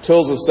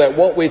 tells us that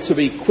what we're to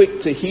be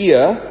quick to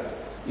hear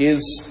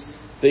is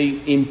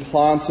the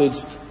implanted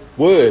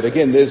word.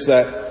 Again, there's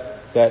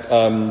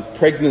that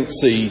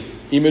pregnancy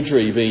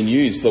imagery being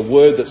used, the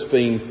word that's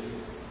being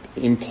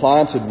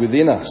implanted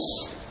within us.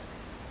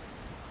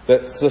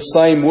 That's the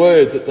same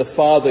word that the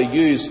Father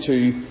used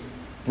to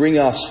bring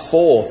us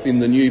forth in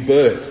the new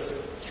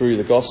birth through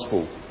the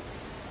gospel.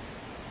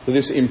 So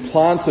this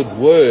implanted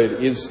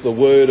word is the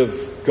word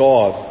of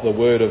God, the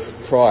word of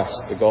Christ,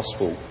 the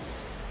gospel.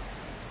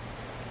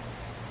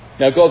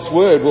 Now, God's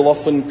word will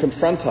often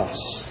confront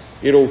us.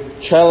 It'll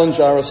challenge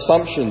our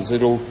assumptions.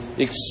 It'll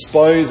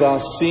expose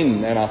our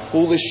sin and our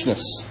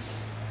foolishness.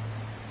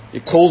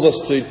 It calls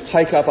us to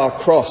take up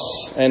our cross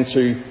and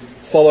to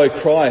follow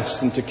Christ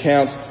and to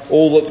count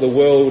all that the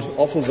world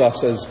offers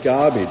us as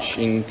garbage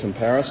in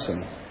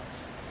comparison.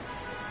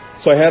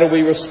 So how do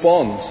we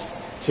respond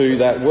to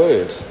that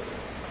word?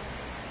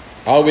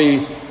 Are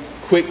we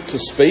quick to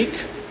speak,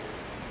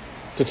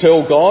 to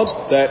tell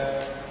God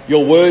that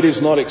your word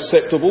is not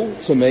acceptable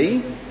to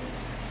me,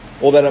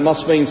 or that it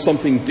must mean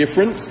something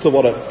different to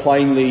what it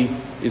plainly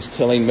is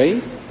telling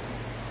me?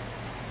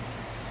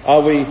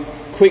 Are we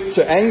quick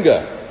to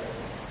anger,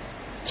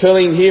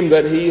 telling him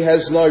that he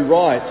has no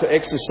right to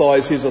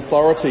exercise his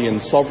authority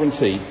and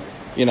sovereignty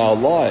in our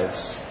lives?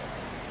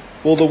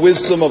 Well, the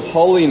wisdom of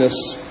holiness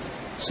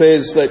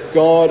says that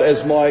God,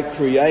 as my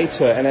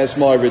creator and as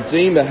my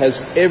redeemer, has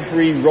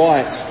every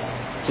right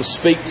to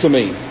speak to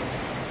me.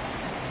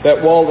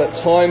 That while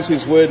at times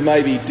his word may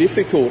be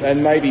difficult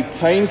and may be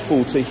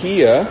painful to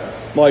hear,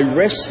 my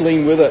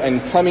wrestling with it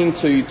and coming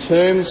to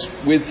terms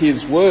with his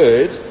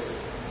word,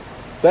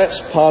 that's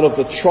part of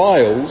the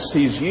trials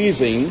he's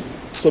using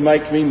to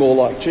make me more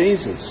like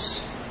Jesus.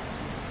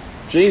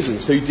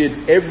 Jesus, who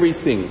did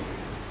everything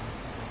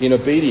in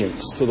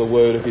obedience to the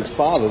word of his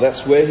Father.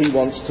 That's where he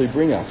wants to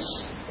bring us.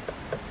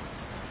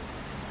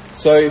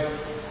 So,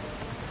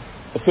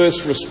 the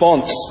first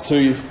response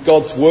to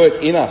God's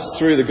work in us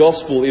through the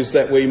gospel is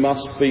that we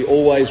must be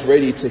always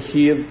ready to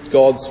hear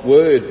God's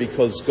word,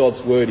 because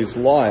God's word is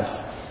life.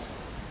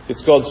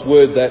 It's God's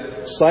word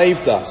that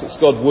saved us. It's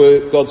God's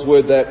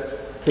word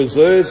that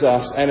preserves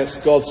us, and it's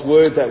God's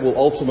word that will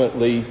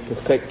ultimately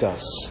perfect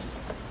us.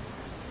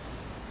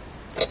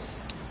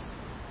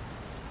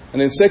 And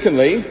then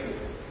secondly,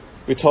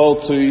 we're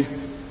told to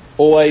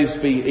always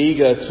be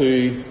eager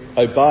to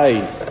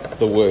obey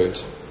the word.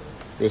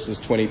 Verses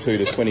 22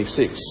 to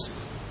 26.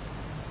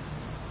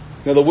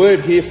 Now the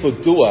word here for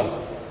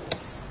doer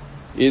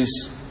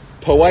is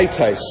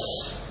poetes,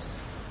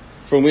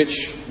 from which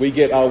we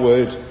get our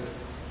word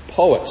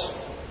poet.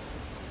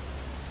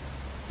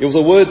 It was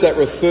a word that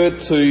referred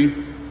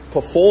to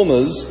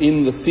performers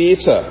in the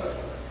theatre,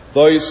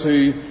 those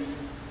who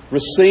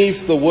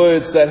received the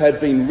words that had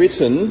been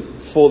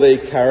written for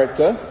their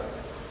character,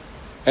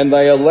 and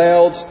they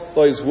allowed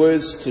those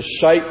words to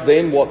shape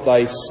then what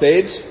they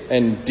said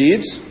and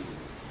did.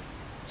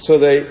 So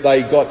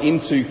they got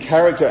into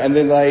character, and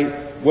then they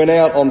went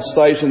out on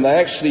stage and they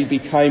actually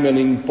became an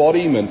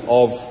embodiment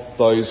of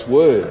those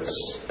words.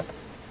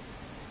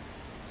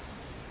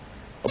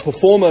 A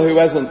performer who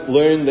hasn't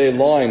learned their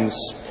lines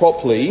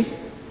properly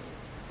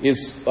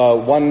is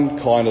one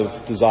kind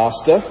of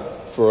disaster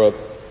for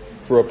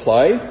a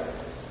play.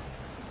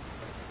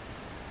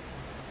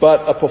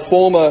 But a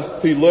performer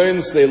who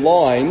learns their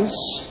lines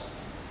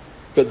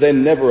but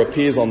then never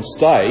appears on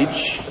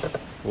stage,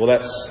 well,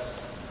 that's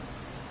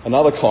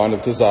another kind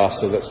of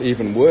disaster that's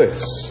even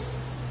worse.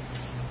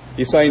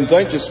 He's saying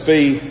don't just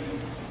be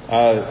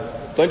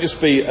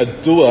a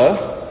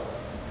doer,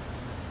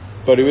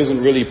 but who isn't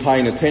really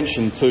paying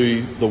attention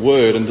to the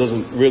word and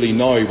doesn't really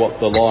know what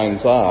the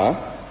lines are.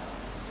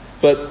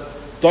 But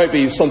don't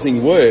be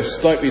something worse.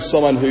 Don't be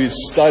someone who's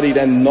studied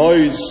and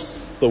knows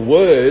the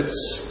words,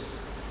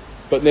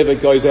 but never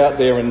goes out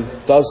there and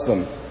does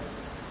them.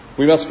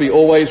 We must be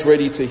always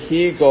ready to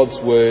hear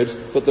God's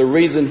word, but the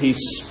reason he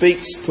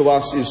speaks to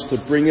us is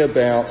to bring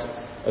about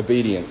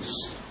obedience.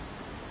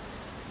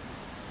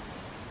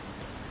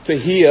 To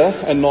hear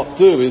and not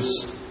do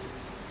is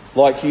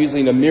like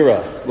using a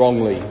mirror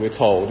wrongly, we're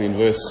told in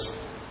verse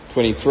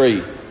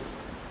 23.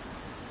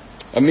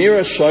 A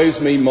mirror shows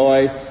me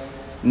my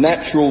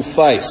natural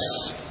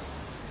face.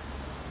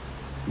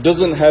 It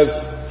doesn't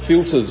have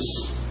filters.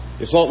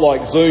 It's not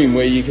like Zoom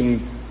where you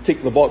can tick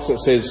the box that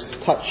says,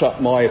 touch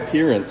up my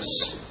appearance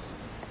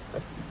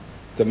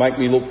to make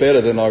me look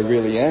better than I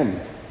really am.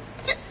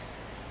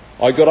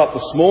 I got up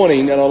this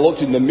morning and I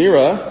looked in the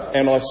mirror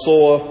and I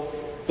saw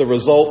the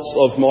results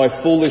of my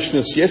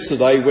foolishness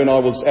yesterday when I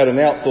was at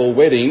an outdoor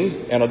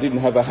wedding and I didn't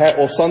have a hat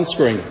or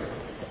sunscreen.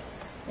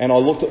 And I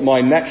looked at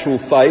my natural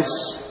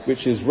face,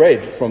 which is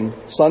red from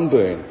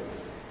sunburn.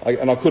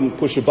 And I couldn't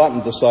push a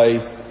button to say,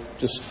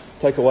 just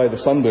take away the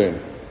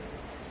sunburn.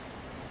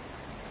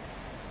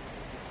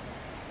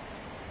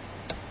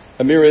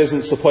 A mirror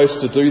isn't supposed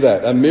to do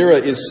that. A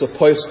mirror is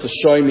supposed to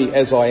show me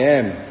as I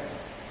am,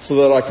 so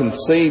that I can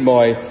see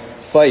my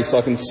face.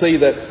 I can see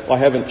that I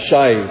haven't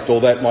shaved,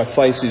 or that my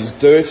face is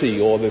dirty,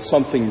 or there's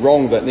something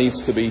wrong that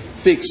needs to be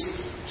fixed,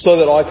 so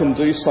that I can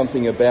do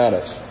something about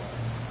it.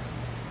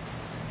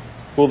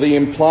 Well, the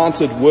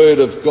implanted word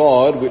of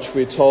God, which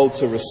we're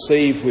told to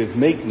receive with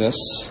meekness,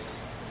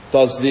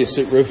 does this.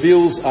 It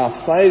reveals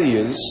our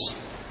failures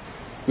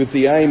with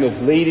the aim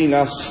of leading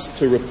us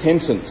to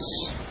repentance,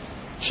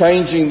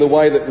 changing the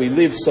way that we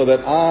live so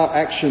that our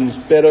actions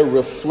better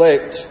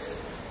reflect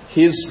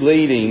His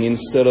leading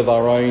instead of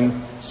our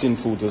own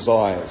sinful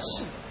desires.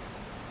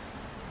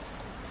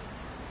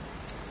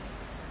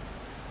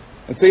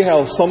 And see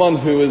how someone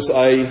who is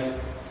a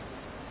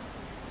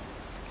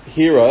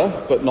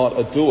hearer but not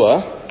a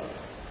doer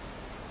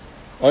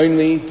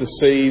only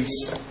deceives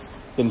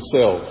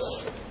themselves.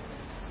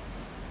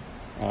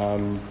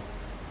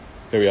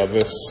 There we are,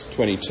 verse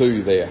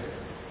 22 there.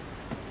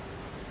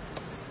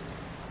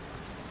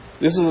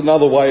 This is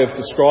another way of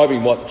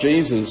describing what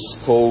Jesus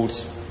called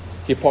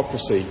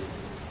hypocrisy,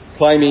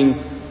 claiming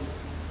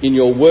in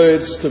your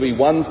words to be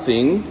one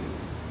thing,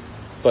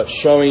 but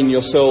showing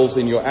yourselves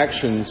in your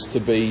actions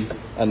to be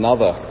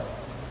another.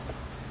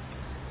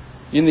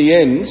 In the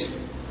end,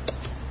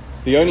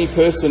 the only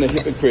person a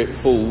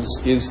hypocrite fools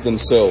is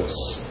themselves.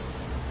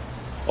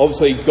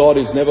 Obviously, God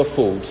is never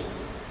fooled,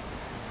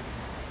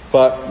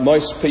 but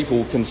most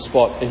people can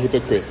spot a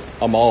hypocrite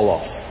a mile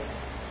off.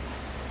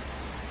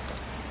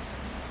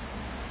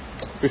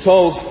 We're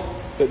told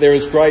that there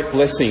is great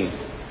blessing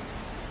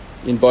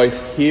in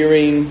both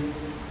hearing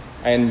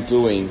and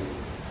doing,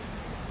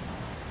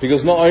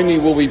 because not only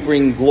will we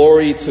bring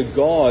glory to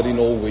God in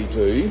all we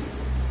do,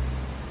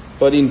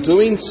 but in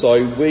doing so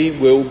we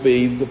will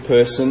be the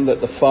person that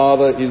the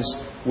Father is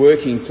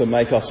working to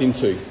make us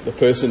into, the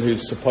person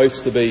who's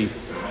supposed to be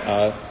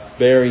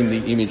bearing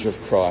the image of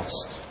Christ.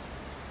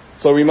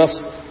 So we must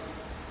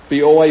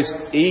be always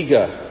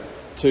eager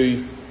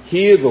to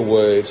hear the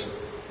word,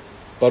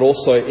 but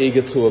also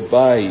eager to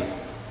obey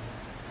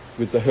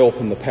with the help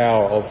and the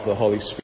power of the Holy Spirit.